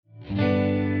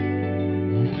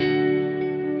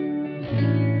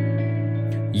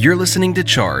You're listening to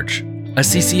Charge, a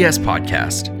CCS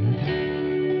podcast.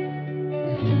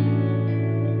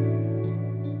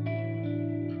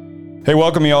 Hey,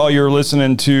 welcome y'all. You're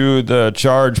listening to the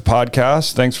Charge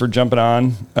podcast. Thanks for jumping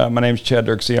on. My name's Chad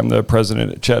Dirksey. I'm the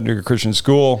president at Chattanooga Christian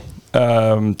School.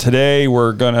 Today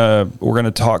we're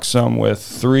gonna talk some with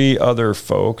three other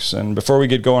folks, and before we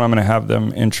get going, I'm gonna have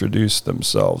them introduce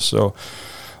themselves. So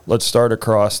let's start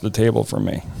across the table from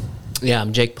me. Yeah,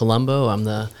 I'm Jake Palumbo. I'm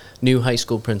the new high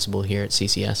school principal here at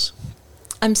CCS.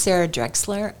 I'm Sarah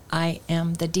Drexler. I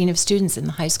am the Dean of Students in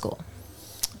the high school.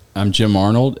 I'm Jim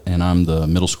Arnold, and I'm the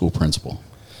middle school principal.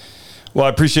 Well, I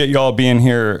appreciate y'all being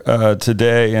here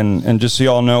today, and just so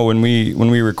y'all know, when we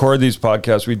record these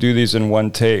podcasts, we do these in one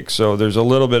take. So there's a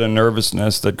little bit of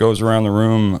nervousness that goes around the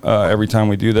room every time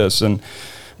we do this, and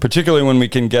particularly when we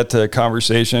can get to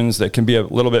conversations that can be a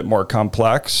little bit more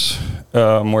complex,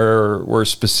 where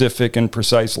specific and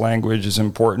precise language is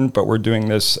important, but we're doing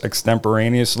this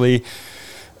extemporaneously.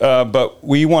 But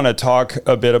we want to talk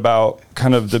a bit about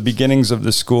kind of the beginnings of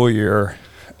the school year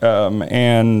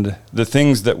and the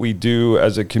things that we do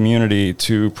as a community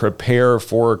to prepare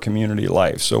for community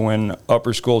life. So when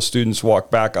upper school students walk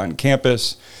back on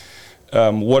campus,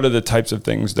 what are the types of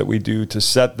things that we do to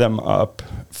set them up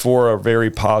for a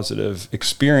very positive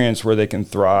experience where they can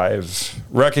thrive,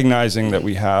 recognizing that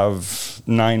we have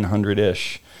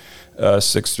 900-ish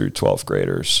 6th through 12th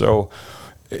graders. So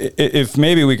if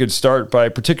maybe we could start by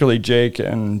particularly Jake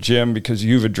and Jim, because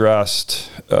you've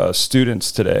addressed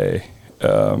students today,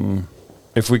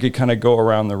 if we could kind of go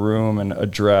around the room and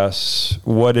address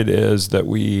what it is that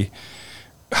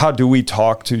how do we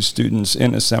talk to students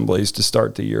in assemblies to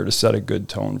start the year to set a good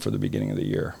tone for the beginning of the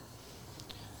year?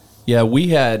 Yeah, we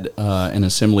had an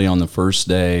assembly on the first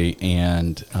day,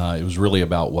 and it was really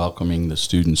about welcoming the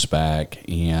students back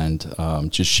and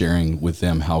just sharing with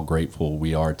them how grateful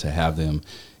we are to have them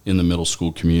in the middle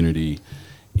school community.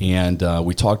 And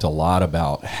we talked a lot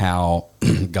about how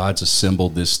God's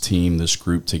assembled this team, this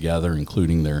group together,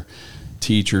 including their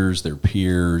teachers, their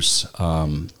peers.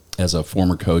 As a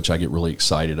former coach, I get really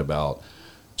excited about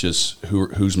just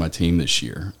who's my team this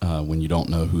year. When you don't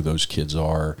know who those kids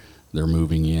are, they're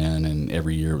moving in, and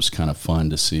every year it was kind of fun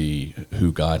to see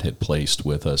who God had placed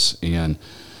with us. And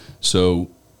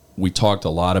so we talked a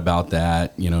lot about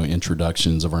that,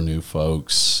 introductions of our new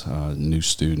folks, new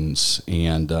students,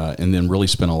 and then really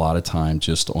spent a lot of time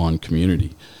just on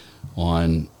community,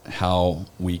 on how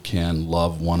we can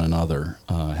love one another,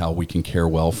 how we can care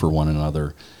well for one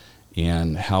another,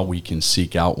 and how we can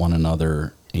seek out one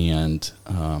another and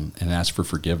ask for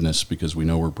forgiveness, because we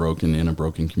know we're broken in a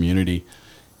broken community,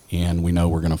 and we know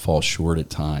we're going to fall short at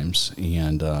times.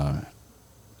 And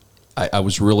I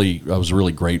was really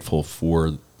grateful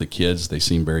for the kids. They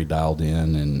seemed very dialed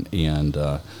in, and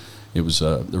there was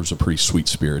a pretty sweet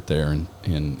spirit there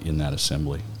in that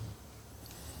assembly.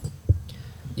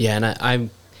 Yeah, and I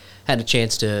had a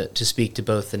chance to speak to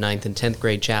both the 9th and 10th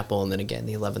grade chapel, and then again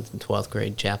the 11th and 12th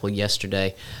grade chapel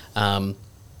yesterday.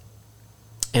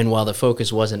 And while the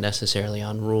focus wasn't necessarily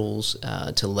on rules,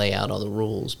 to lay out all the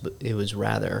rules, but it was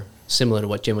rather similar to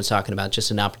what Jim was talking about,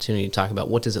 just an opportunity to talk about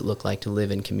what does it look like to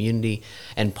live in community.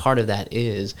 And part of that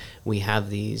is we have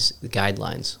these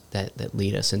guidelines that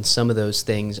lead us. And some of those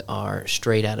things are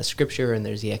straight out of Scripture, and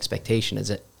there's the expectation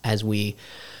as we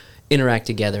interact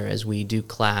together, as we do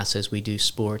class, as we do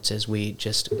sports, as we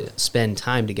just spend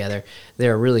time together,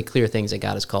 there are really clear things that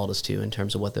God has called us to in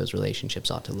terms of what those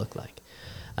relationships ought to look like.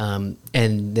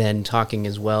 And then talking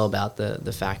as well about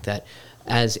the fact that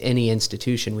as any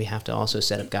institution, we have to also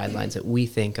set up guidelines that we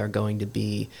think are going to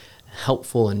be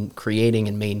helpful in creating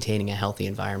and maintaining a healthy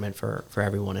environment for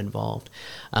everyone involved.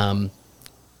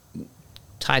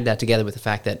 Tied that together with the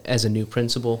fact that as a new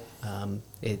principal,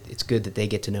 it's good that they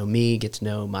get to know me, get to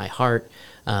know my heart.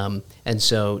 And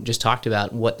so just talked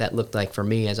about what that looked like for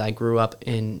me as I grew up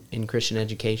in Christian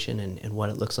education, and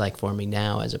what it looks like for me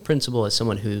now as a principal, as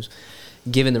someone who's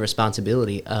given the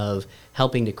responsibility of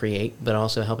helping to create, but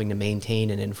also helping to maintain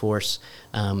and enforce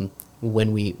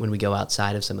when we go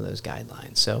outside of some of those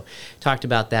guidelines. So talked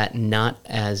about that not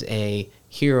as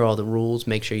here are all the rules,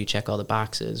 make sure you check all the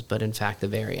boxes, but in fact the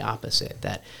very opposite,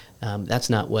 that that's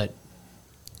not what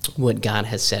God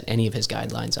has set any of his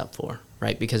guidelines up for,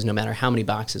 right? Because no matter how many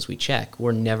boxes we check,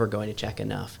 we're never going to check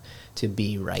enough to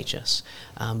be righteous.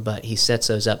 But he sets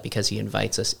those up because he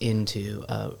invites us into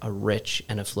a rich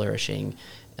and a flourishing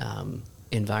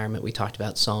environment. We talked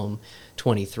about Psalm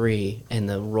 23, and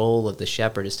the role of the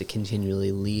shepherd is to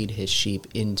continually lead his sheep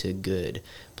into good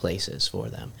places for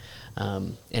them.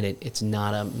 And it's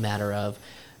not a matter of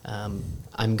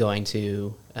I'm going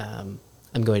to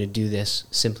I'm going to do this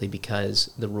simply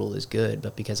because the rule is good,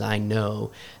 but because I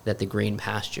know that the green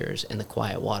pastures and the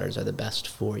quiet waters are the best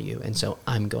for you. And so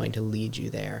I'm going to lead you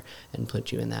there and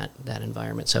put you in that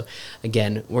environment. So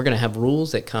again, we're going to have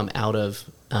rules that come out of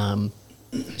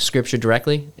Scripture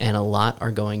directly, and a lot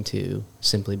are going to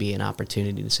simply be an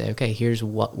opportunity to say, okay, here's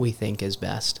what we think is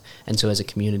best. And so as a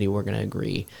community, we're going to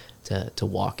agree to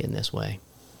walk in this way.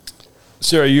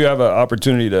 Sarah, you have an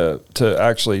opportunity to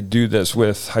actually do this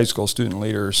with high school student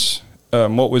leaders.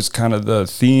 What was kind of the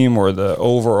theme or the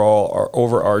overall or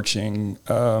overarching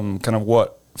kind of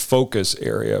what focus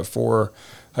area for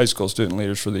high school student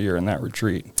leaders for the year in that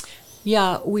retreat?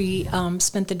 Yeah, we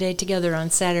spent the day together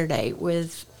on Saturday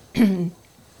with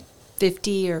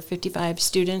 50 or 55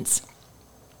 students.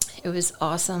 It was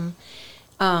awesome.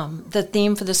 The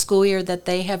theme for the school year that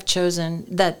they have chosen,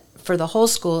 that for the whole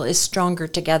school, is Stronger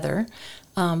Together,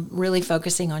 really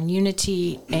focusing on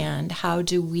unity and how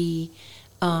do we,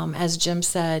 as Jim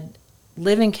said,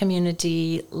 live in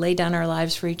community, lay down our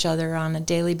lives for each other on a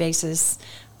daily basis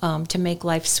to make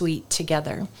life sweet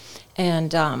together.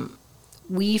 And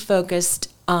we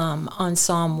focused on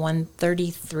Psalm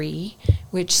 133,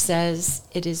 which says,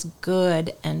 "It is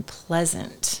good and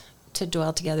pleasant to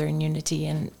dwell together in unity."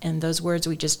 And those words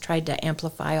we just tried to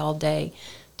amplify all day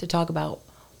to talk about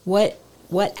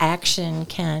what action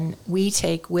can we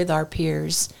take with our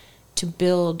peers to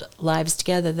build lives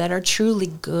together that are truly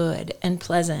good and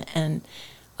pleasant. And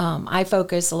I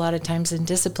focus a lot of times in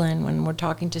discipline when we're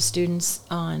talking to students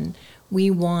on, we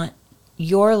want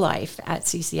your life at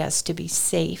CCS to be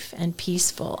safe and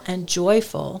peaceful and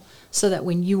joyful, so that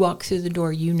when you walk through the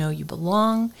door, you know you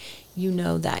belong, you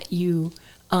know that you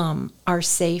are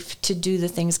safe to do the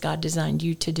things God designed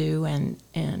you to do, and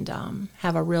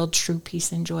have a real true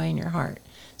peace and joy in your heart.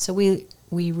 So we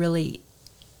really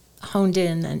honed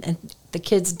in, and the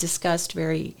kids discussed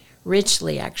very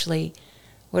richly, actually,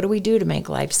 what do we do to make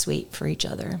life sweet for each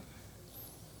other?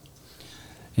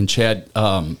 And Chad,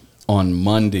 on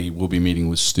Monday, we'll be meeting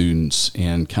with students,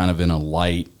 and kind of in a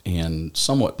light and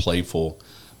somewhat playful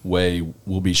way,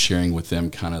 we'll be sharing with them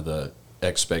kind of the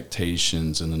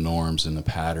expectations and the norms and the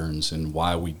patterns and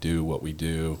why we do what we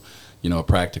do. You know, a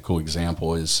practical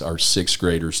example is our sixth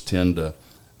graders tend to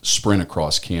sprint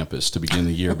across campus to begin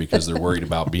the year because they're worried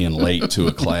about being late to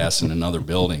a class in another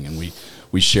building. And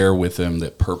we share with them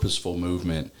that purposeful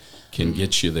movement can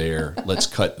get you there. Let's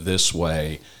cut this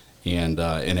way, and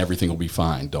everything will be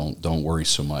fine. Don't worry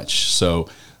so much. So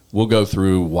we'll go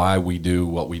through why we do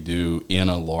what we do in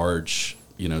a large,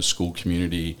 school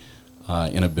community,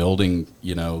 in a building,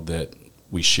 that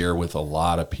we share with a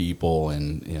lot of people,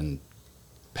 and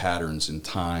patterns and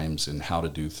times and how to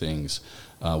do things.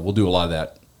 We'll do a lot of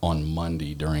that on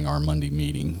Monday during our Monday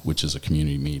meeting, which is a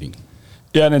community meeting.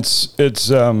 Yeah, and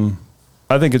it's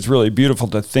I think it's really beautiful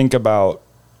to think about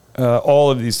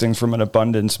all of these things from an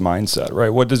abundance mindset, right?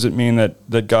 What does it mean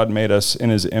that God made us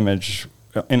in His image?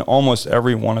 In almost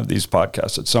every one of these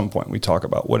podcasts, at some point, we talk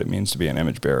about what it means to be an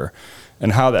image bearer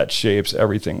and how that shapes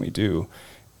everything we do.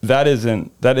 That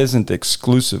isn't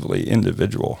exclusively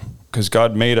individual, because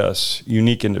God made us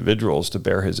unique individuals to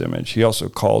bear His image. He also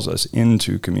calls us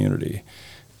into community,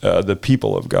 the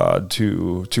people of God,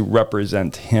 to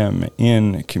represent Him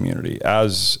in community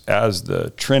as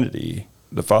the Trinity,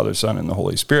 the Father, Son, and the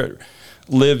Holy Spirit,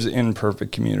 lives in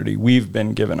perfect community. We've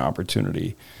been given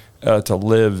opportunity to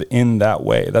live in that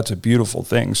way. That's a beautiful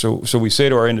thing. So we say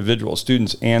to our individual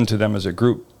students and to them as a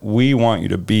group, we want you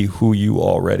to be who you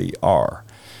already are.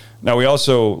 Now, we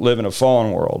also live in a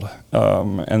fallen world,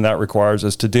 and that requires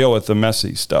us to deal with the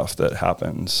messy stuff that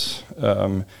happens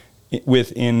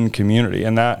within community.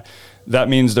 And that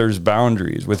means there's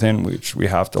boundaries within which we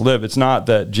have to live. It's not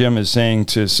that Jim is saying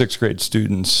to sixth grade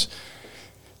students,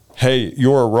 hey,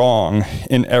 you're wrong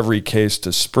in every case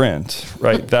to sprint,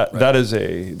 right?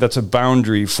 That's a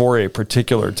boundary for a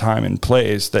particular time and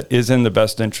place that is in the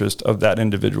best interest of that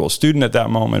individual student at that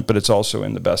moment, but it's also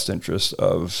in the best interest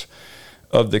of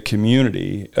the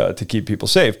community to keep people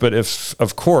safe. But if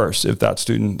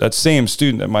that same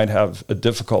student that might have a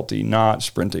difficulty not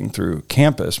sprinting through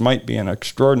campus might be an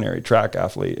extraordinary track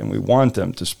athlete, and we want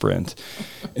them to sprint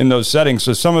in those settings.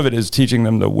 So some of it is teaching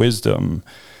them the wisdom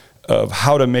of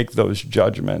how to make those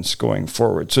judgments going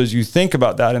forward. So as you think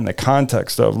about that in the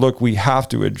context of, look, we have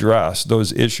to address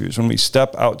those issues when we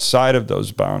step outside of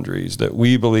those boundaries that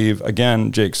we believe,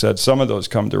 again, Jake said, some of those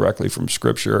come directly from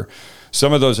Scripture.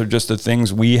 Some of those are just the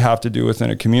things we have to do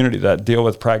within a community that deal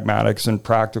with pragmatics and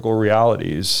practical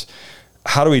realities.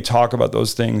 how do we talk about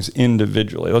those things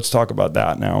individually? Let's talk about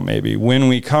that now, maybe. When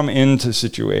we come into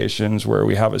situations where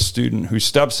we have a student who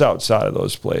steps outside of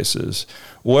those places,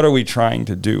 what are we trying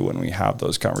to do when we have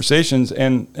those conversations?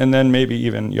 And then maybe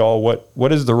even, y'all,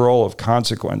 what is the role of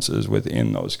consequences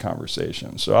within those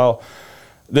conversations? So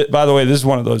by the way, this is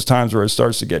one of those times where it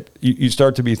starts to get, you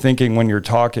start to be thinking when you're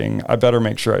talking, I better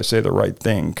make sure I say the right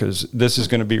thing because this is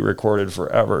going to be recorded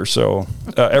forever. So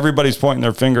everybody's pointing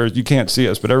their fingers. You can't see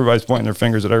us, but everybody's pointing their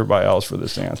fingers at everybody else for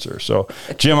this answer. So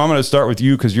Jim, I'm going to start with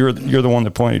you because you're the one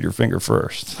that pointed your finger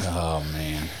first. Oh,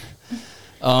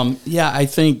 man. Yeah, I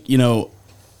think,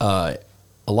 a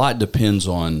lot depends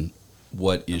on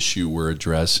what issue we're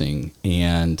addressing.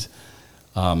 And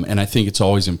I think it's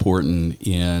always important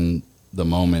in the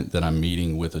moment that I'm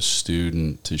meeting with a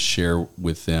student to share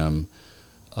with them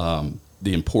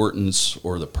the importance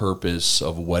or the purpose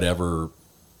of whatever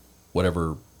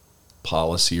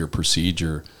policy or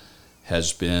procedure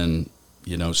has been,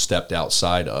 stepped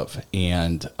outside of,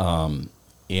 and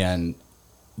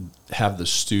have the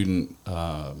student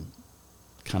kind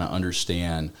of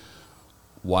understand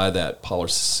why that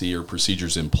policy or procedure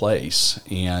is in place,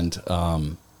 and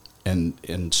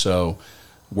so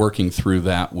working through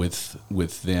that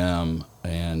with them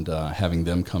and having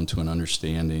them come to an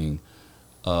understanding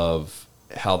of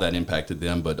how that impacted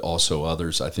them, but also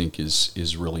others, I think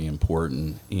is really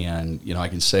important. And I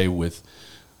can say with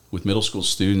middle school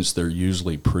students, they're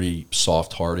usually pretty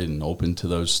soft-hearted and open to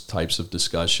those types of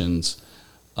discussions.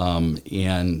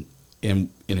 And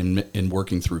in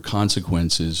working through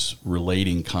consequences,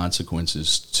 relating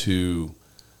consequences to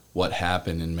what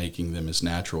happened and making them as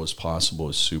natural as possible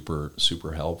is super,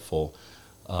 super helpful,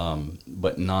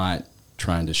 but not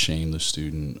trying to shame the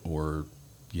student or,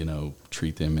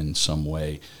 treat them in some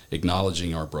way,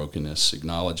 acknowledging our brokenness,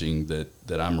 acknowledging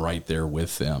that I'm right there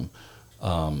with them,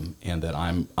 and that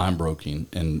I'm broken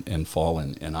and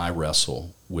fallen, and I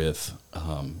wrestle with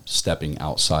stepping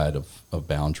outside of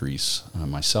boundaries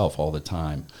myself all the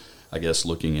time. I guess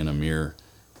looking in a mirror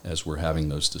as we're having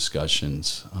those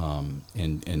discussions, and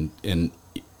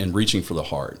reaching for the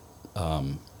heart,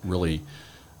 really,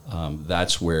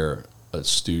 that's where a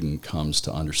student comes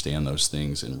to understand those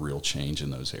things, and real change in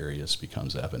those areas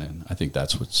becomes evident. I think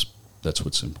that's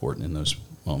what's important in those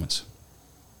moments.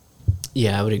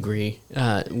 Yeah, I would agree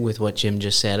with what Jim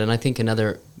just said, and I think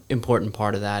another important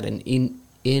part of that, and in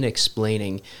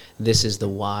explaining this is the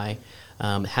why,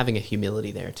 having a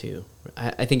humility there too.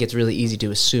 I think it's really easy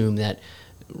to assume that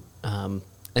an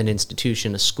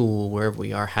institution, a school, wherever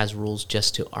we are, has rules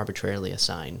just to arbitrarily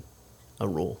assign a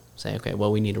rule. Say, okay,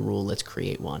 well, we need a rule, let's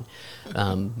create one.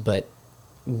 But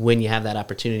when you have that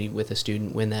opportunity with a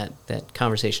student, when that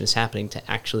conversation is happening,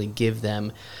 to actually give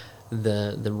them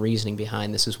the reasoning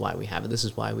behind this is why we have it, this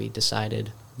is why we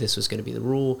decided this was going to be the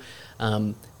rule.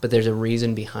 But there's a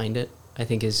reason behind it, I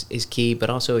think is key, but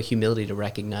also a humility to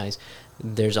recognize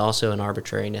there's also an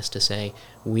arbitrariness to say,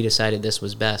 we decided this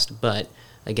was best, but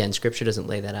again, Scripture doesn't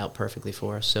lay that out perfectly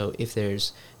for us. So if there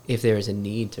is a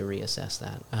need to reassess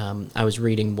that, I was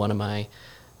reading one of my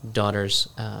daughters.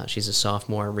 She's a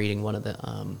sophomore, reading one of the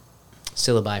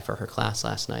syllabi for her class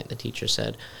last night. The teacher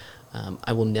said,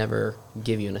 "I will never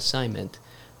give you an assignment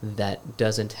that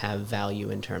doesn't have value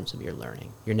in terms of your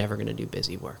learning. You're never going to do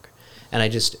busy work." And I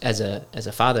just, as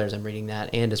a father, as I'm reading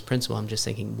that, and as principal, I'm just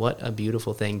thinking, what a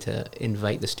beautiful thing to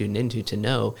invite the student into, to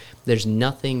know there's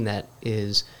nothing that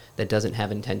doesn't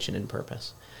have intention and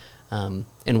purpose. And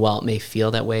while it may feel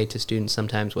that way to students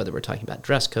sometimes, whether we're talking about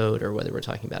dress code or whether we're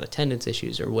talking about attendance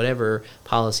issues or whatever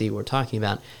policy we're talking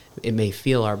about, it may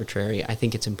feel arbitrary. I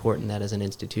think it's important that as an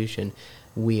institution,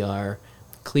 we are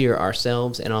clear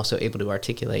ourselves and also able to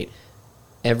articulate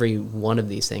every one of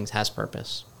these things has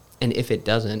purpose. And if it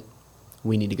doesn't,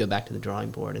 we need to go back to the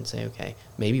drawing board and say, okay,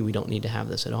 maybe we don't need to have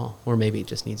this at all, or maybe it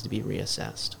just needs to be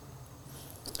reassessed.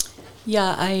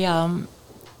 Yeah, I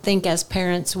think as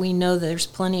parents, we know there's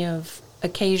plenty of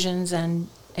occasions and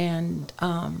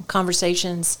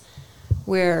conversations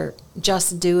where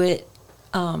just do it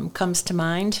comes to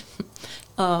mind,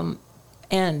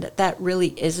 and that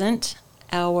really isn't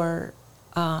our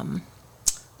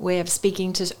way of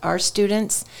speaking to our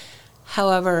students.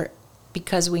 However,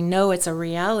 because we know it's a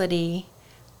reality,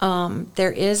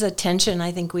 there is a tension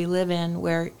I think we live in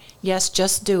where, yes,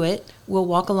 just do it. We'll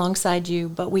walk alongside you,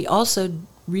 but we also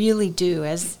really do,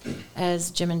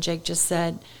 as Jim and Jake just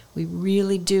said, we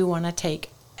really do want to take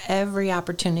every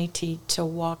opportunity to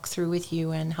walk through with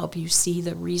you and help you see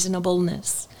the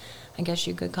reasonableness, I guess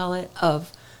you could call it,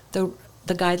 of the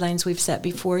guidelines we've set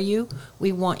before you.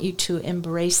 We want you to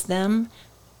embrace them,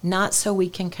 not so we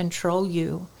can control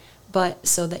you, but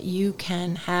so that you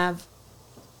can have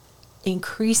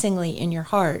increasingly in your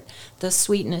heart the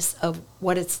sweetness of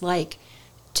what it's like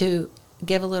to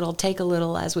give a little, take a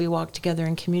little as we walk together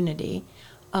in community.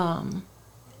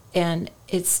 And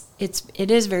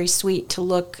it is very sweet to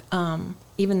look.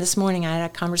 Even this morning, I had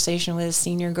a conversation with a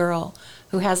senior girl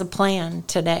who has a plan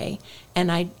today,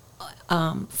 and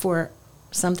for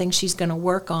something she's going to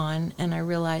work on, and I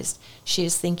realized she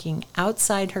is thinking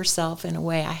outside herself in a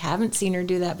way I haven't seen her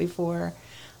do that before.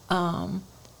 And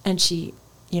she,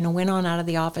 went on out of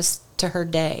the office to her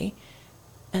day,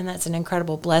 and that's an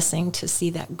incredible blessing to see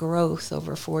that growth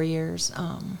over 4 years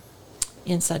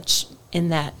in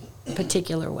that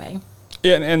particular way.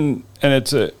 Yeah, and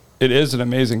it is an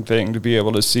amazing thing to be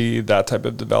able to see that type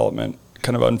of development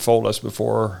kind of unfold us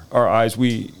before our eyes.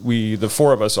 We the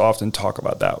four of us often talk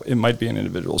about that. It might be an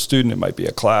individual student, it might be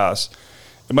a class,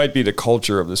 it might be the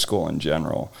culture of the school in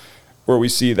general, where we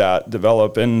see that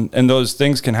develop, and those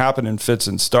things can happen in fits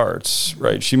and starts,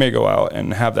 right? She may go out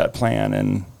and have that plan,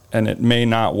 and it may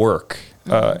not work.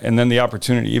 And then the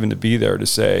opportunity even to be there to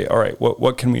say, all right,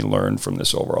 what can we learn from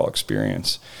this overall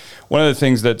experience? One of the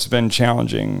things that's been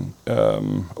challenging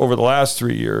over the last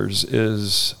 3 years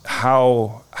is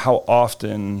how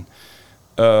often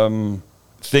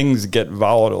things get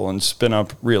volatile and spin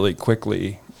up really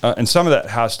quickly. And some of that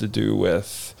has to do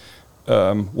with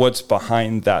what's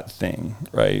behind that thing,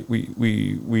 right?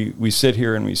 We sit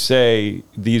here and we say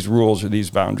these rules or these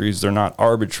boundaries, they're not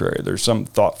arbitrary. There's some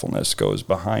thoughtfulness goes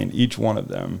behind each one of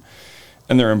them,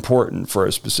 and they're important for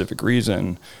a specific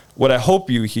reason. What I hope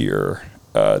you hear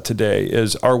today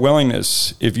is our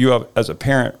willingness, if you have, as a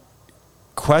parent,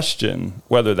 question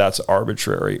whether that's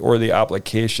arbitrary or the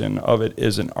application of it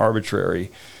isn't arbitrary.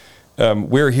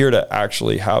 We're here to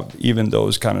actually have even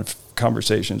those kind of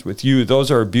conversations with you.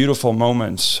 Those are beautiful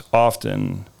moments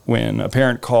often when a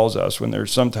parent calls us when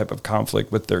there's some type of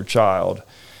conflict with their child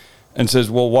and says,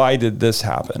 well, why did this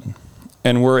happen?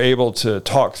 And we're able to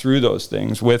talk through those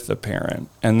things with the parent,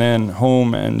 and then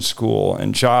home and school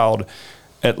and child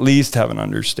at least have an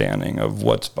understanding of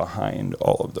what's behind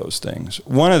all of those things.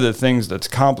 One of the things that's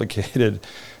complicated,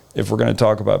 if we're going to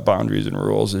talk about boundaries and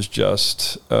rules, is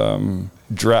just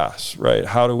dress, right?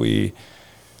 How do we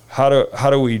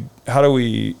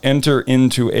enter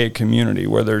into a community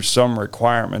where there's some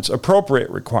requirements,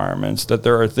 appropriate requirements, that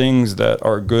there are things that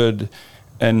are good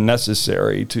and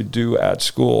necessary to do at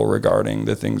school regarding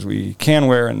the things we can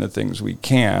wear and the things we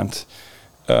can't,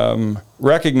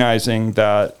 recognizing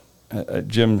that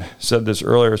Jim said this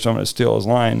earlier, so I'm going to steal his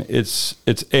line. It's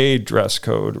a dress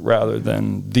code rather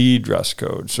than the dress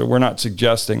code. So we're not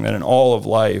suggesting that in all of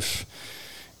life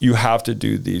you have to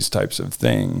do these types of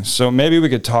things. So maybe we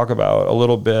could talk about a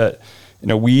little bit.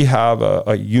 We have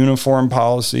a uniform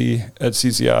policy at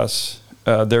CCS.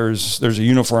 There's a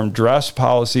uniform dress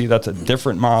policy. That's a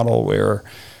different model where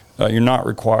you're not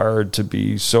required to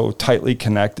be so tightly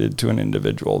connected to an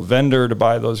individual vendor to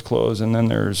buy those clothes. And then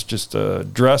there's just a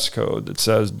dress code that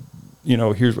says,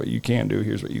 here's what you can do,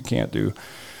 here's what you can't do.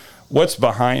 What's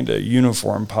behind a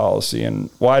uniform policy,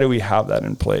 and why do we have that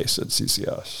in place at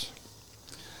CCS?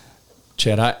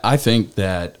 Chad, I think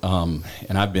that, and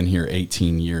I've been here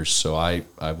 18 years, so I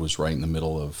was right in the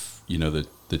middle of,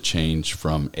 the change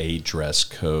from a dress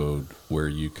code where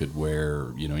you could wear,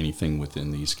 anything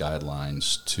within these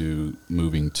guidelines to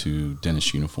moving to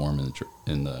dentist uniform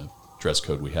in the dress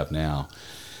code we have now.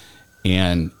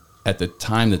 And at the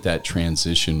time that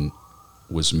transition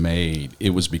was made,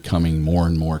 it was becoming more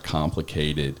and more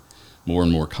complicated, more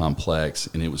and more complex,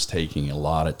 and it was taking a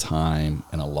lot of time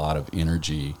and a lot of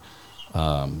energy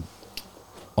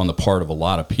on the part of a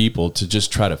lot of people to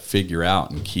just try to figure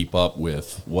out and keep up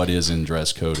with what is in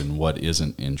dress code and what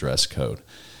isn't in dress code.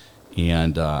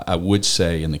 And I would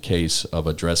say in the case of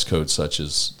a dress code such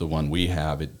as the one we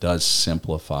have, it does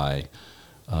simplify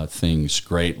things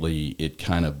greatly. It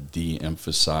kind of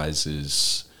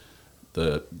de-emphasizes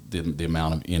the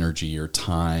amount of energy or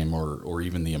time or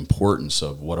even the importance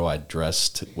of what do I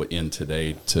dress in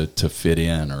today to fit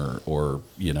in or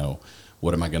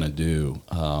what am I going to do?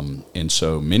 And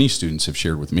so many students have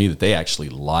shared with me that they actually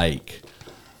like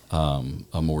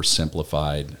a more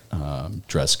simplified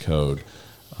dress code.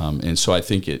 And so I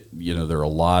think there are a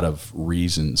lot of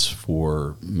reasons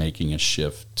for making a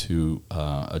shift to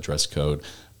a dress code.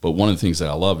 But one of the things that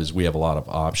I love is we have a lot of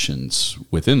options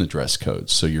within the dress code.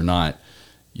 So you're not,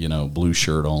 blue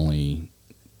shirt only,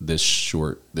 this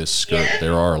short, this skirt.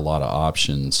 There are a lot of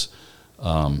options.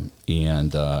 And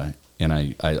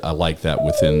I like that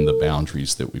within the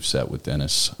boundaries that we've set with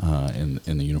dentists in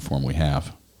the uniform we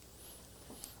have.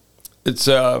 It's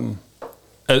I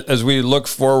as we look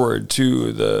forward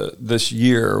to this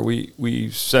year, we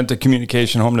sent a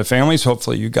communication home to families.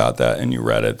 Hopefully you got that and you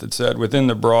read it, that said within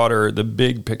the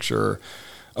big picture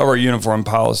of our uniform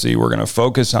policy, we're going to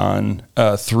focus on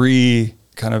 3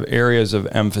 kind of areas of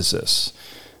emphasis.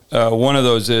 One of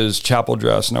those is chapel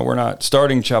dress. Now, we're not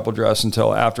starting chapel dress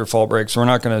until after fall break, so we're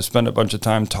not going to spend a bunch of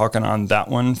time talking on that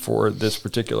one for this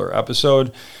particular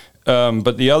episode.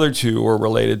 But the other 2 are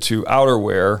related to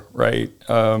outerwear, right?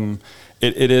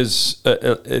 It is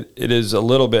a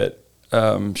little bit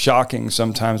shocking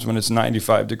sometimes when it's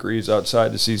 95 degrees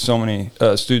outside to see so many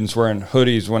students wearing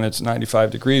hoodies when it's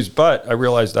 95 degrees. But I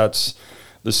realize that's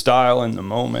the style in the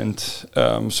moment.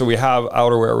 So we have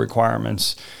outerwear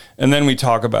requirements. And then we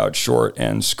talk about short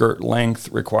and skirt length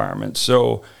requirements.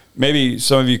 So maybe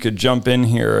some of you could jump in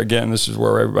here. Again, this is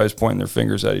where everybody's pointing their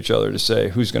fingers at each other to say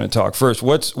who's going to talk first.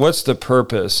 What's the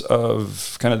purpose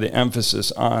of kind of the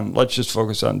emphasis on, let's just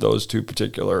focus on those 2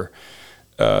 particular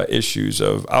issues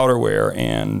of outerwear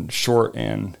and short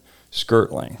and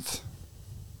skirt length?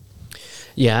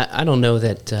 Yeah, I don't know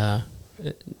that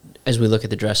as we look at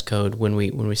the dress code, when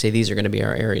we say these are going to be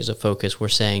our areas of focus, we're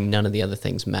saying none of the other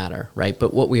things matter, right?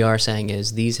 But what we are saying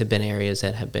is these have been areas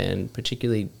that have been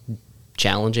particularly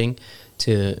challenging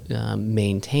to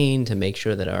maintain, to make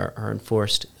sure that are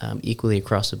enforced equally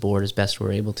across the board as best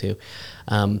we're able to.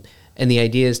 And the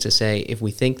idea is to say, if we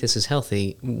think this is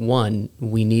healthy, one,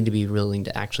 we need to be willing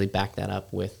to actually back that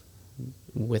up with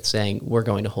saying, we're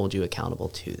going to hold you accountable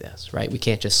to this, right? We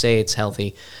can't just say it's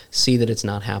healthy, see that it's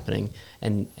not happening,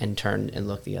 and turn and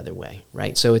look the other way,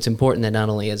 right? So it's important that not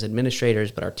only as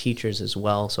administrators, but our teachers as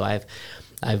well. So I've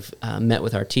met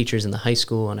with our teachers in the high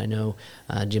school, and I know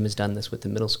Jim has done this with the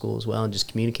middle school as well, and just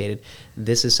communicated,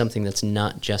 this is something that's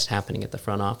not just happening at the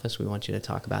front office. We want you to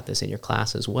talk about this in your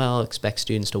class as well. Expect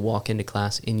students to walk into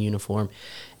class in uniform.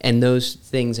 And those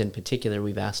things in particular,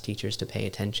 we've asked teachers to pay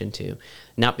attention to,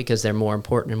 not because they're more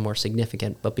important and more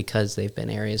significant, but because they've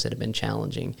been areas that have been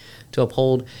challenging to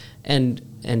uphold. And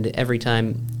every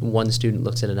time one student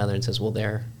looks at another and says, well,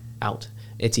 they're out,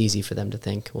 it's easy for them to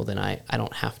think, well, then I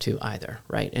don't have to either,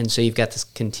 right? And so you've got this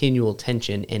continual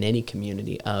tension in any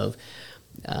community of,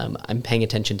 I'm paying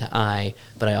attention to I,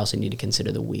 but I also need to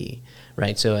consider the we,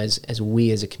 right? So as we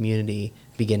as a community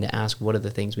begin to ask what are the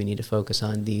things we need to focus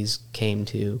on, these came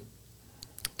to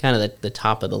kind of the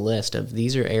top of the list of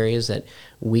these are areas that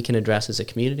we can address as a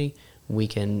community, we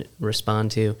can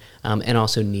respond to, and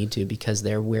also need to, because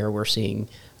they're where we're seeing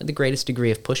the greatest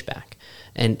degree of pushback.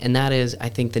 And that is, I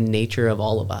think, the nature of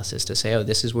all of us is to say, oh,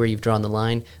 this is where you've drawn the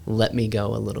line. Let me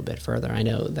go a little bit further. I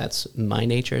know that's my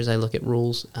nature as I look at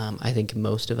rules. I think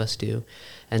most of us do.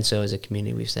 And so as a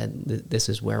community, we've said this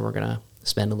is where we're going to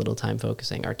spend a little time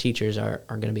focusing. Our teachers are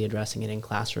going to be addressing it in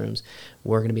classrooms.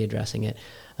 We're going to be addressing it.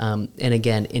 And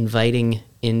again, inviting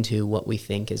into what we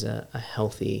think is a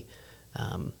healthy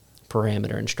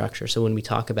parameter and structure. So when we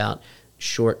talk about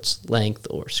shorts length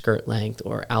or skirt length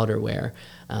or outerwear,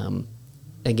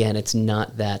 again, it's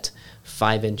not that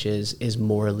 5 inches is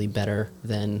morally better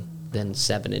than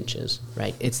 7 inches,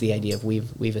 right? It's the idea of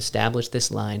we've established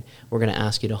this line. We're going to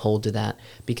ask you to hold to that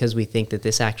because we think that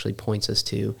this actually points us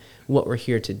to what we're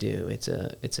here to do. It's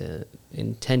a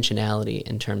intentionality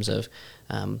in terms of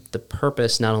the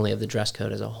purpose not only of the dress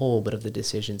code as a whole, but of the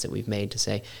decisions that we've made to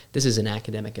say this is an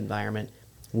academic environment.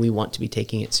 We want to be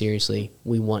taking it seriously.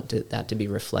 We want that to be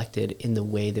reflected in the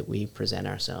way that we present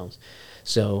ourselves.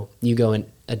 So you go in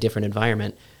a different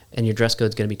environment, and your dress code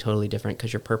is going to be totally different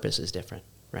because your purpose is different,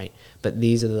 right? But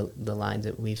these are the lines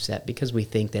that we've set because we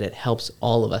think that it helps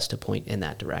all of us to point in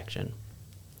that direction.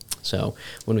 So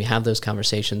when we have those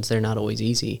conversations, they're not always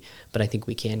easy, but I think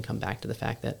we can come back to the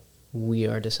fact that we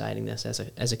are deciding this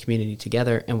as a community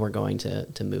together, and we're going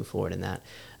to move forward in that,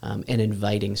 and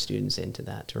inviting students into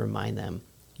that to remind them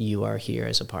you are here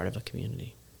as a part of a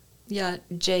community. Yeah,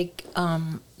 Jake,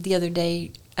 the other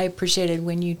day I appreciated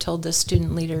when you told the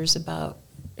student leaders about,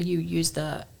 you used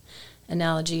the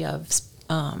analogy of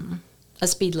a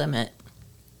speed limit,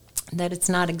 that it's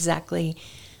not exactly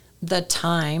the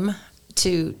time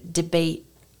to debate,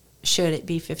 should it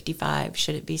be 55,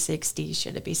 should it be 60,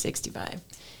 should it be 65?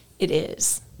 It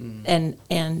is. Mm.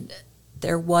 And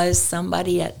there was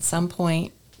somebody at some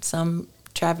point, some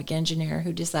traffic engineer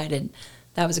who decided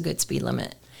that was a good speed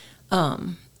limit.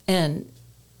 And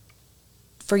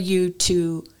for you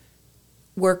to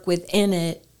work within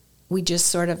it, we just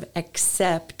sort of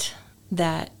accept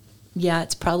that, yeah,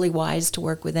 it's probably wise to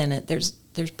work within it. There's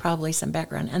probably some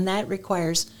background. And that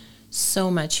requires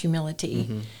so much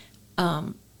humility.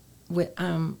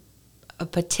 Mm-hmm. A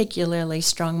particularly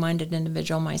strong-minded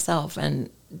individual myself. And,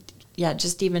 yeah,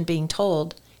 just even being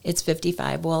told, it's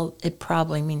 55. Well, it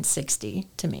probably means 60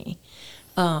 to me.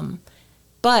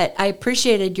 But I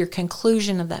appreciated your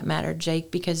conclusion of that matter, Jake,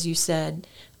 because you said,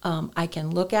 I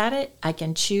can look at it, I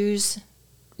can choose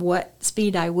what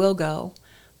speed I will go,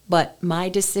 but my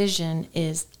decision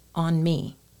is on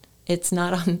me. It's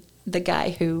not on the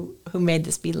guy who made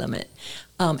the speed limit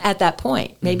at that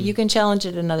point. Maybe you can challenge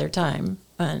it another time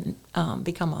and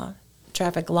become a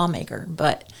traffic lawmaker,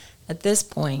 but at this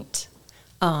point,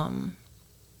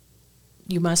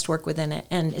 you must work within it,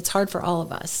 and it's hard for all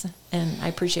of us. And I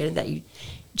appreciated that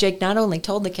Jake not only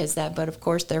told the kids that, but of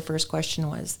course their first question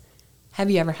was, have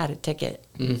you ever had a ticket?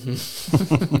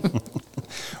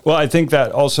 Well, I think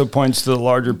that also points to the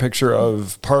larger picture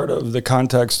of part of the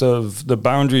context of the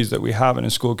boundaries that we have in a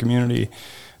school community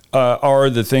are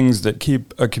the things that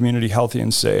keep a community healthy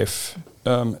and safe.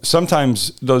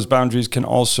 Sometimes those boundaries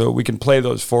we can play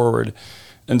those forward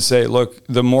and say, look,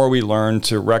 the more we learn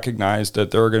to recognize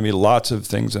that there are going to be lots of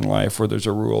things in life where there's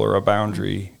a rule or a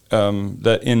boundary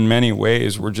that in many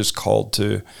ways we're just called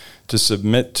to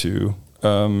submit to.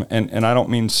 And I don't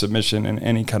mean submission in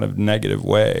any kind of negative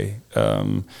way.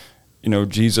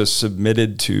 Jesus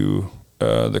submitted to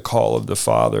the call of the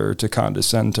Father to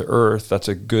condescend to earth. That's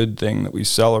a good thing that we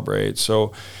celebrate.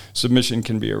 So submission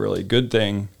can be a really good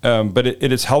thing. But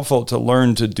it is helpful to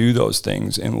learn to do those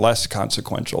things in less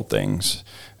consequential things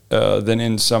than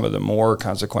in some of the more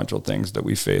consequential things that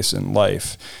we face in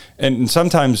life. And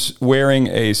sometimes wearing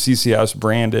a CCS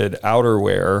branded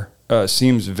outerwear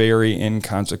seems very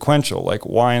inconsequential. Like,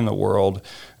 why in the world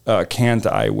can't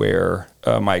I wear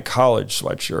my college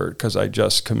sweatshirt because I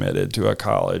just committed to a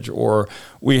college? Or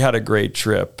we had a great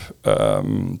trip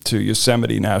to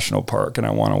Yosemite National Park and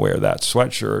I want to wear that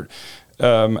sweatshirt.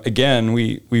 Again,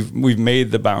 we've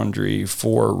made the boundary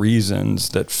for reasons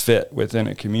that fit within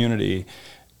a community,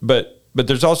 but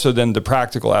there's also then the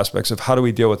practical aspects of how do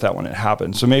we deal with that when it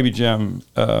happens. So maybe Jim,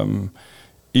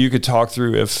 you could talk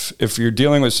through if you're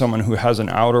dealing with someone who has an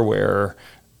outerwear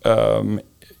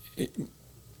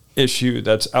issue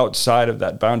that's outside of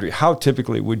that boundary, how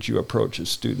typically would you approach a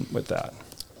student with that?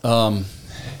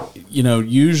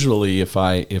 Usually if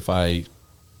I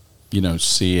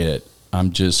see it,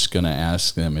 I'm just going to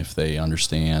ask them if they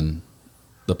understand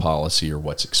the policy or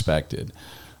what's expected.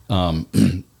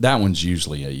 That one's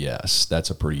usually a yes. That's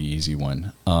a pretty easy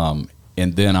one.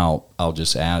 And then I'll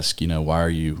just ask, why are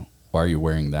you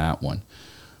wearing that one?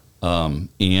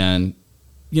 And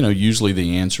usually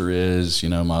the answer is,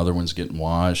 my other one's getting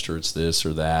washed, or it's this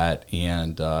or that,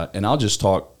 and I'll just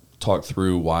talk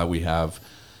through why we have,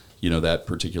 that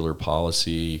particular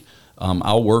policy.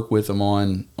 I'll work with them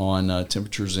on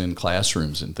temperatures in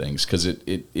classrooms and things, because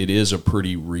it is a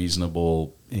pretty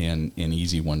reasonable and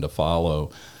easy one to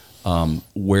follow.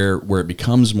 Where it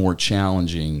becomes more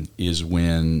challenging is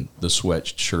when the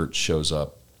sweatshirt shows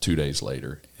up 2 days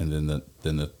later, and then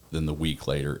the week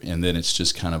later, and then it's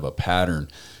just kind of a pattern,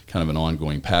 kind of an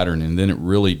ongoing pattern, and then it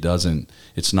really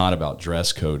it's not about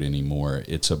dress code anymore.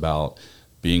 It's about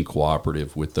being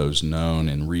cooperative with those known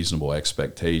and reasonable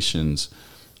expectations,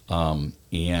 and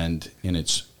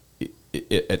it's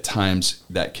at times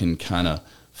that can kind of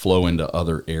flow into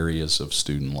other areas of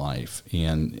student life,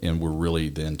 and we're really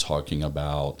then talking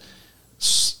about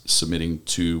submitting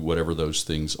to whatever those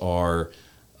things are.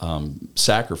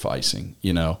 Sacrificing,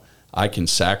 I can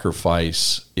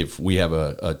sacrifice if we have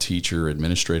a teacher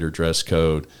administrator dress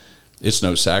code. It's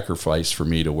no sacrifice for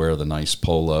me to wear the nice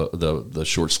polo, the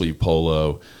short sleeve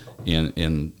polo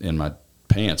in my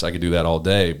pants. I could do that all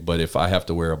day, but if I have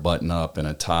to wear a button up and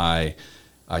a tie,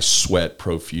 I sweat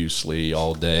profusely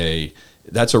all day.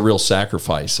 That's a real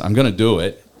sacrifice. I'm going to do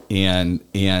it, and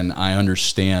I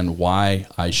understand why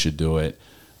I should do it,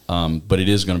 but it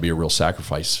is going to be a real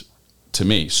sacrifice to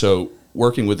me. So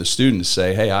working with the students,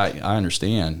 say, hey, I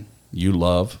understand you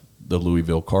love the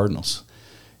Louisville Cardinals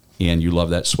and you love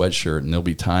that sweatshirt, and there'll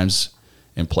be times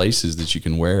and places that you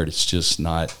can wear it. It's just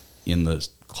not in the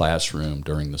classroom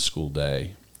during the school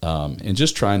day. And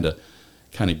just trying to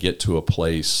kind of get to a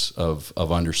place of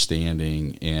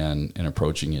understanding and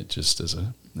approaching it just it's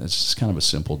just kind of a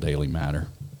simple daily matter.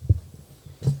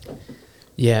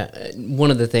 Yeah,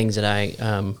 one of the things that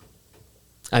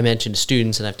I mentioned to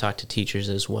students, and I've talked to teachers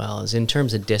as well, is in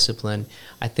terms of discipline,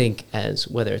 I think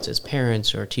whether it's as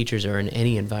parents or teachers or in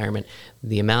any environment,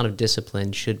 the amount of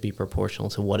discipline should be proportional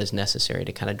to what is necessary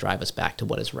to kind of drive us back to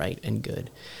what is right and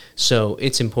good. So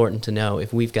it's important to know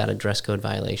if we've got a dress code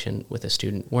violation with a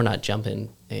student, we're not jumping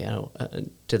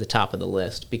to the top of the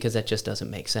list, because that just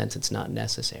doesn't make sense. It's not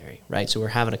necessary, right? So we're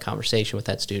having a conversation with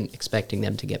that student, expecting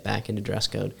them to get back into dress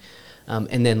code.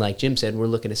 And then, like Jim said, we're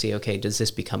looking to see, okay, does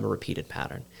this become a repeated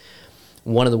pattern?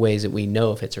 one of the ways that we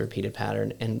know if it's a repeated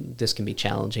pattern, and this can be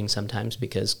challenging sometimes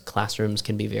because classrooms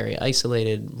can be very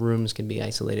isolated, rooms can be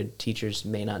isolated, teachers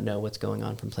may not know what's going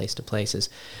on from place to place, is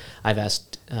I've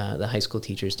asked the high school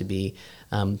teachers to be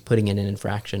putting in an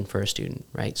infraction for a student,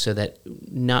 right? So that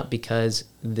not because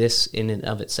this in and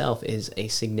of itself is a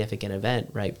significant event,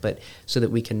 right? But so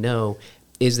that we can know,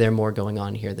 is there more going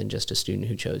on here than just a student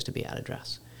who chose to be out of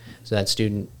dress? So that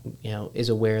student, is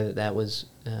aware that that was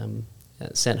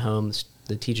sent home.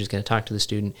 The teacher's going to talk to the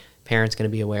student, parent's going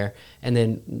to be aware, and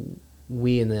then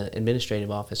we in the administrative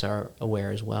office are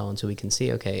aware as well, and so we can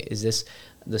see, okay, is this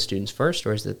the student's first,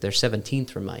 or is it their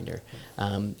 17th reminder?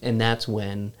 And that's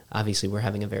when, obviously, we're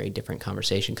having a very different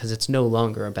conversation, because it's no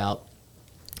longer about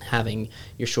having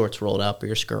your shorts rolled up or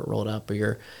your skirt rolled up or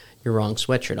your wrong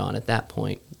sweatshirt on. At that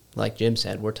point, like Jim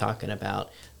said, we're talking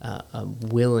about a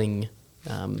willing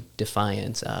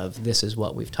defiance of, this is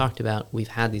what we've talked about, we've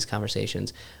had these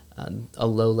conversations, a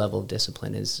low level of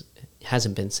discipline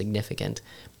hasn't been significant,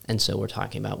 and so we're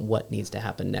talking about what needs to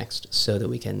happen next so that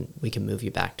we can move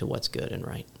you back to what's good and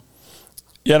right.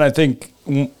 Yeah, and I think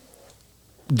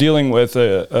dealing with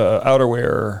a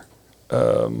outerwear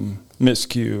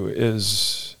miscue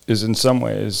is in some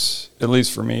ways, at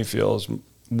least for me, feels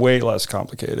way less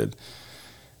complicated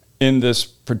in this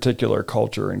particular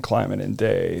culture and climate and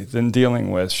day than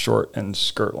dealing with short and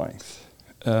skirt length.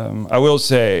 I will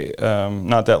say,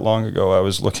 not that long ago, I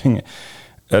was looking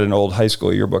at an old high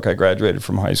school yearbook. I graduated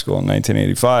from high school in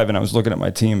 1985, and I was looking at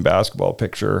my team basketball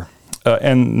picture.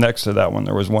 And next to that one,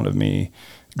 there was one of me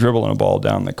dribbling a ball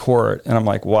down the court. And I'm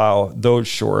like, wow, those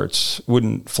shorts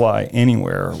wouldn't fly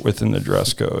anywhere within the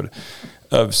dress code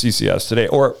of CCS today,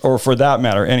 or for that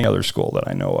matter, any other school that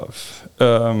I know of.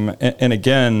 And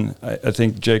again, I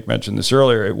think Jake mentioned this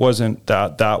earlier, it wasn't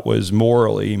that was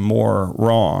morally more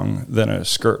wrong than a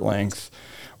skirt length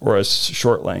or a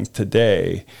short length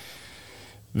today.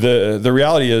 The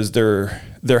reality is there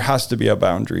has to be a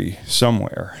boundary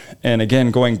somewhere. And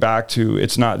again, going back to,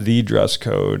 it's not the dress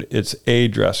code, it's a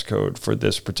dress code for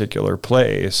this particular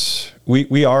place.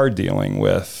 We are dealing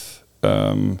with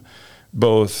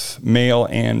both male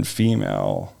and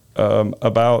female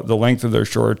about the length of their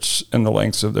shorts and the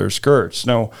lengths of their skirts.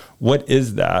 Now, what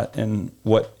is that and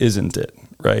what isn't it,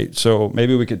 right? So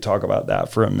maybe we could talk about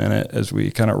that for a minute as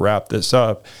we kind of wrap this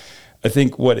up. I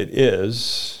think what it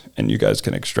is, and you guys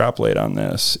can extrapolate on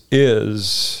this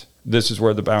is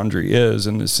where the boundary is,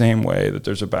 in the same way that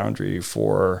there's a boundary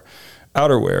for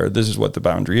outerwear. This is what the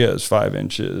boundary is, 5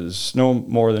 inches, no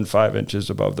more than 5 inches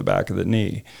above the back of the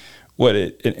knee.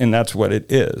 And that's what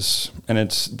it is. And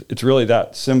it's really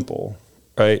that simple,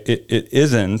 right? It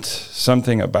isn't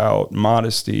something about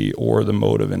modesty or the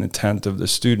motive and intent of the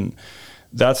student.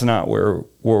 That's not where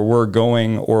we're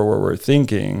going or where we're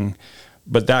thinking,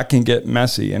 but that can get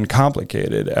messy and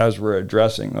complicated as we're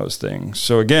addressing those things.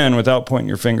 So again, without pointing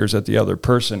your fingers at the other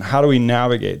person, how do we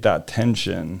navigate that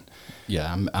tension?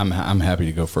 Yeah, I'm happy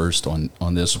to go first on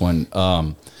this one.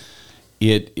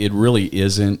 It really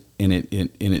isn't,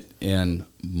 and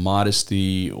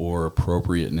modesty or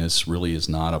appropriateness really is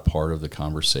not a part of the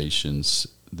conversations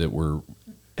that we're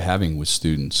having with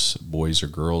students, boys or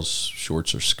girls,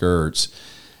 shorts or skirts.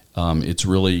 It's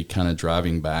really kind of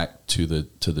driving back to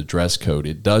the dress code.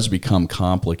 It does become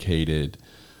complicated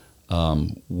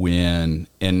when,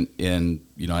 and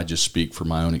I just speak from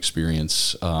my own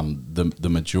experience. The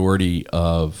majority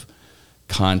of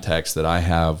contacts that I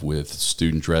have with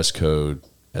student dress code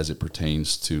as it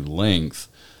pertains to length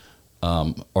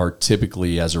are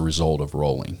typically as a result of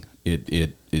rolling.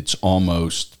 It's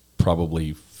almost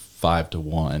probably 5 to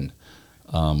 1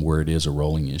 where it is a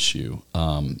rolling issue.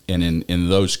 And in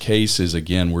those cases,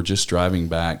 again, we're just driving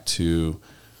back to,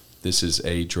 this is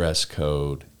a dress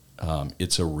code.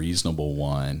 It's a reasonable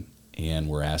one, and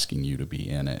we're asking you to be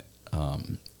in it.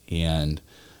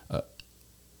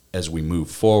 As we move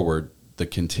forward, the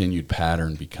continued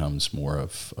pattern becomes more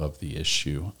of the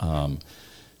issue.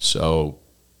 So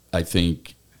I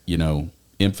think,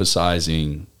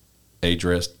 emphasizing a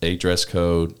dress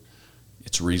code,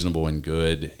 it's reasonable and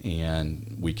good,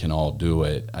 and we can all do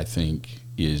it, I think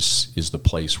is the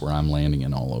place where I'm landing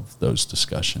in all of those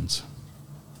discussions.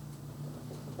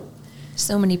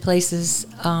 So many places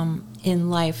in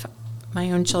life, my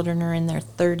own children are in their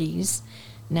 30s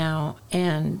now,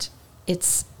 and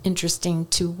it's interesting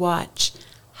to watch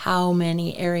how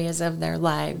many areas of their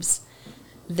lives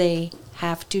they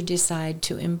have to decide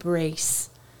to embrace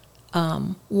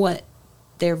what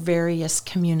their various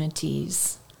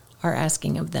communities are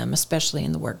asking of them, especially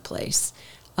in the workplace.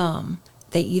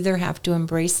 They either have to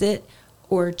embrace it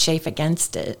or chafe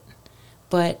against it.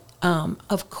 But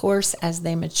of course, as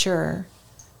they mature,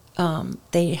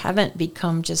 they haven't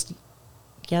become just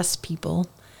yes people,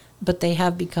 but they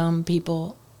have become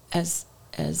people as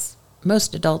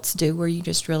most adults do, where you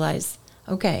just realize,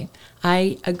 okay,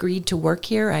 I agreed to work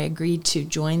here, I agreed to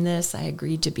join this, I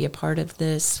agreed to be a part of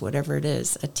this, whatever it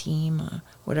is, a team,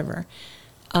 whatever,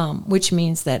 which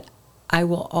means that I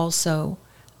will also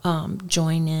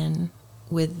join in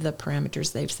with the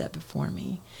parameters they've set before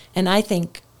me. And I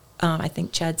think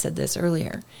Chad said this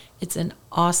earlier, it's an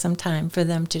awesome time for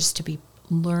them just to be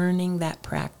learning that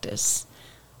practice,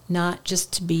 not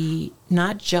just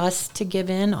to give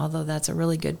in, although that's a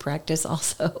really good practice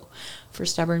also for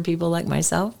stubborn people like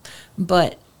myself,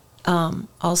 but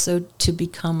also to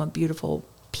become a beautiful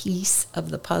piece of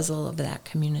the puzzle of that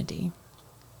community.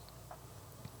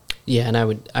 Yeah, and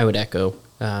I would echo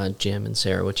Jim and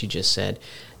Sarah what you just said.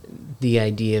 The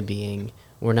idea being,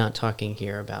 we're not talking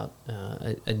here about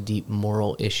a deep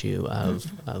moral issue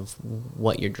of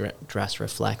what your dress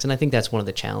reflects. And I think that's one of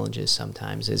the challenges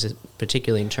sometimes, is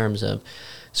particularly in terms of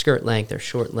skirt length or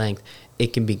short length,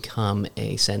 it can become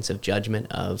a sense of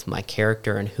judgment of my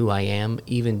character and who I am,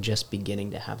 even just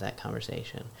beginning to have that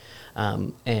conversation.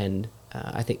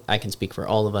 I think I can speak for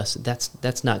all of us.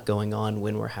 That's not going on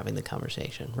when we're having the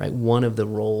conversation, right? One of the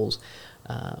roles,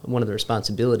 one of the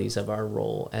responsibilities of our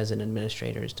role as an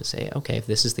administrator is to say, okay, if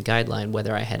this is the guideline,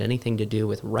 whether I had anything to do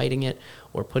with writing it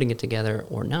or putting it together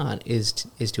or not, is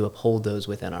to uphold those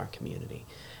within our community.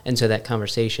 And so that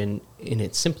conversation in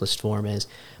its simplest form is,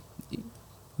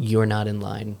 you're not in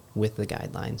line with the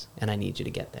guidelines, and I need you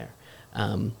to get there.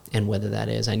 And whether that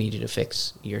is, I need you to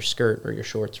fix your skirt or your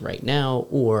shorts right now,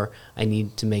 or I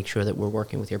need to make sure that we're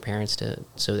working with your parents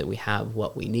so that we have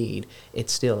what we need.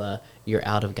 It's still you're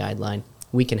out of guideline.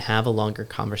 We can have a longer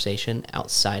conversation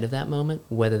outside of that moment,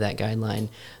 whether that guideline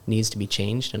needs to be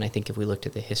changed. And I think if we looked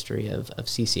at the history of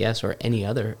CCS or any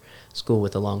other school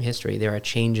with a long history, there are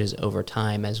changes over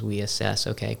time as we assess,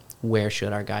 okay, where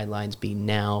should our guidelines be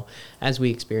now as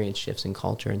we experience shifts in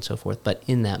culture and so forth. But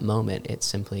in that moment, it's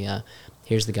simply,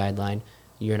 here's the guideline,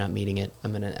 you're not meeting it,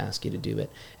 I'm going to ask you to do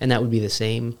it. And that would be the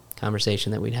same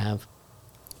conversation that we'd have,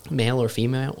 male or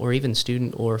female, or even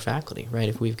student or faculty, right?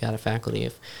 If we've got a faculty,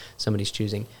 if somebody's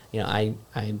choosing, I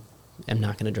am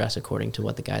not going to dress according to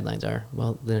what the guidelines are,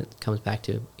 well, then it comes back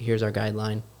to, here's our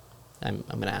guideline, I'm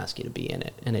going to ask you to be in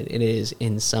it. And it is,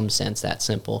 in some sense, that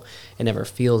simple. It never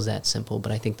feels that simple,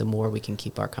 but I think the more we can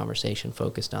keep our conversation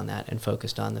focused on that and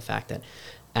focused on the fact that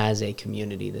as a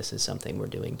community, this is something we're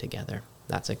doing together,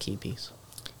 that's a key piece.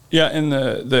 Yeah, and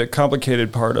the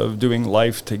complicated part of doing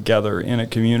life together in a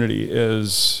community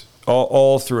is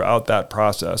all throughout that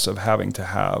process of having to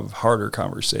have harder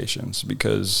conversations,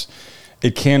 because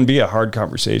it can be a hard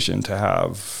conversation to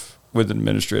have with an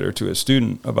administrator to a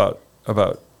student about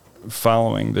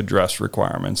following the dress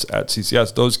requirements at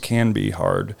CCS. Those can be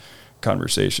hard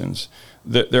conversations.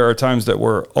 There are times that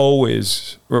we're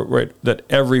always, right, that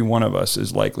every one of us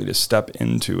is likely to step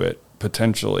into it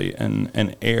potentially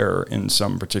and err in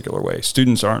some particular way.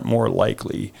 Students aren't more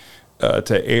likely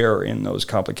to err in those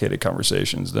complicated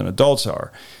conversations than adults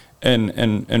are.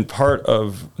 And part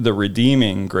of the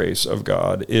redeeming grace of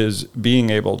God is being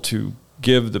able to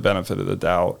give the benefit of the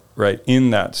doubt, right,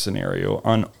 in that scenario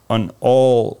on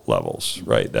all levels,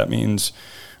 right? That means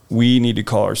we need to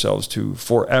call ourselves to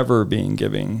forever being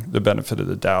giving the benefit of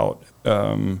the doubt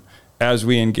as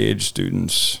we engage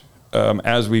students,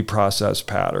 as we process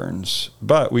patterns.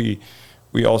 But we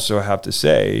also have to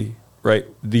say, right,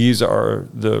 these are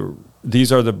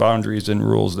the boundaries and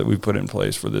rules that we've put in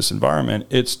place for this environment.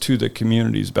 It's to the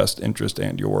community's best interest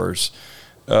and yours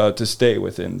to stay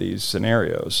within these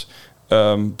scenarios.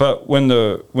 But when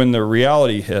the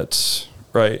reality hits,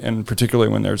 right, and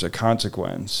particularly when there's a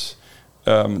consequence,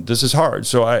 this is hard.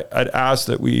 So I'd ask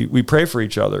that we pray for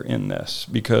each other in this,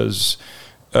 because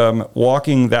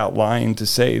walking that line to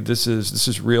say this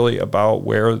is really about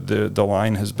where the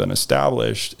line has been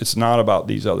established. It's not about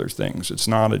these other things. It's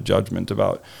not a judgment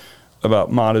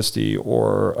about modesty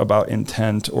or about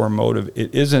intent or motive.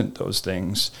 It isn't those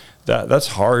things. That's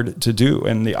hard to do,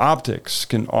 and the optics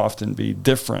can often be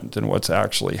different than what's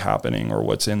actually happening or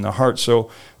what's in the heart. So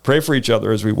pray for each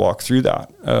other as we walk through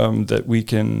that, that we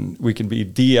can be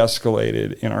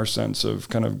de-escalated in our sense of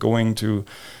kind of going to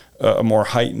a more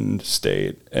heightened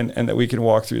state, and that we can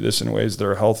walk through this in ways that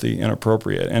are healthy and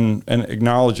appropriate, and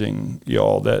acknowledging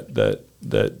y'all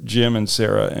that Jim and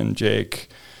Sarah and Jake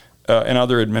and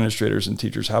other administrators and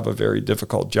teachers have a very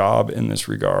difficult job in this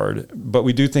regard. But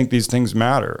we do think these things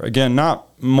matter. Again, not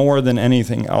more than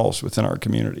anything else within our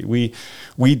community.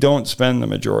 We don't spend the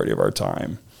majority of our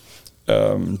time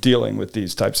dealing with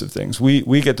these types of things.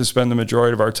 We get to spend the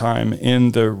majority of our time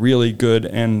in the really good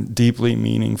and deeply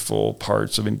meaningful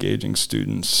parts of engaging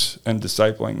students and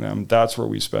discipling them. That's where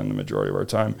we spend the majority of our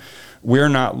time. We're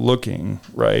not looking,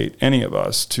 right, any of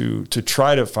us, to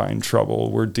try to find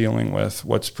trouble. We're dealing with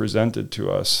what's presented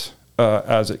to us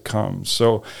as it comes.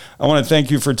 So I want to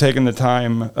thank you for taking the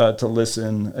time to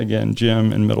listen. Again,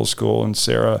 Jim in middle school and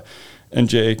Sarah and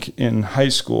Jake in high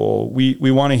school.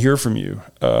 We want to hear from you,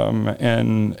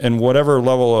 and whatever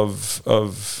level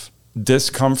of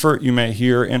discomfort you may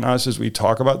hear in us as we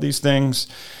talk about these things,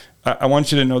 I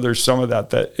want you to know there's some of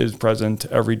that is present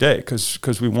every day,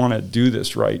 because we want to do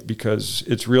this right, because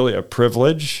it's really a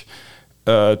privilege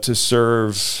to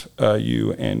serve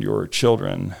you and your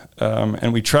children.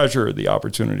 And we treasure the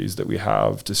opportunities that we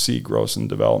have to see growth and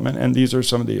development. And these are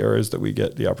some of the areas that we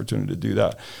get the opportunity to do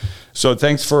that. So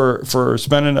thanks for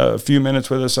spending a few minutes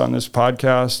with us on this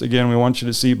podcast. Again, we want you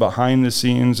to see behind the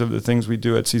scenes of the things we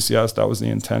do at CCS. That was the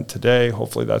intent today.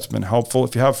 Hopefully that's been helpful.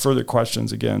 If you have further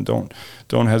questions, again, don't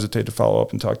hesitate to follow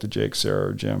up and talk to Jake, Sarah,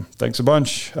 or Jim. Thanks a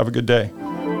bunch. Have a good day.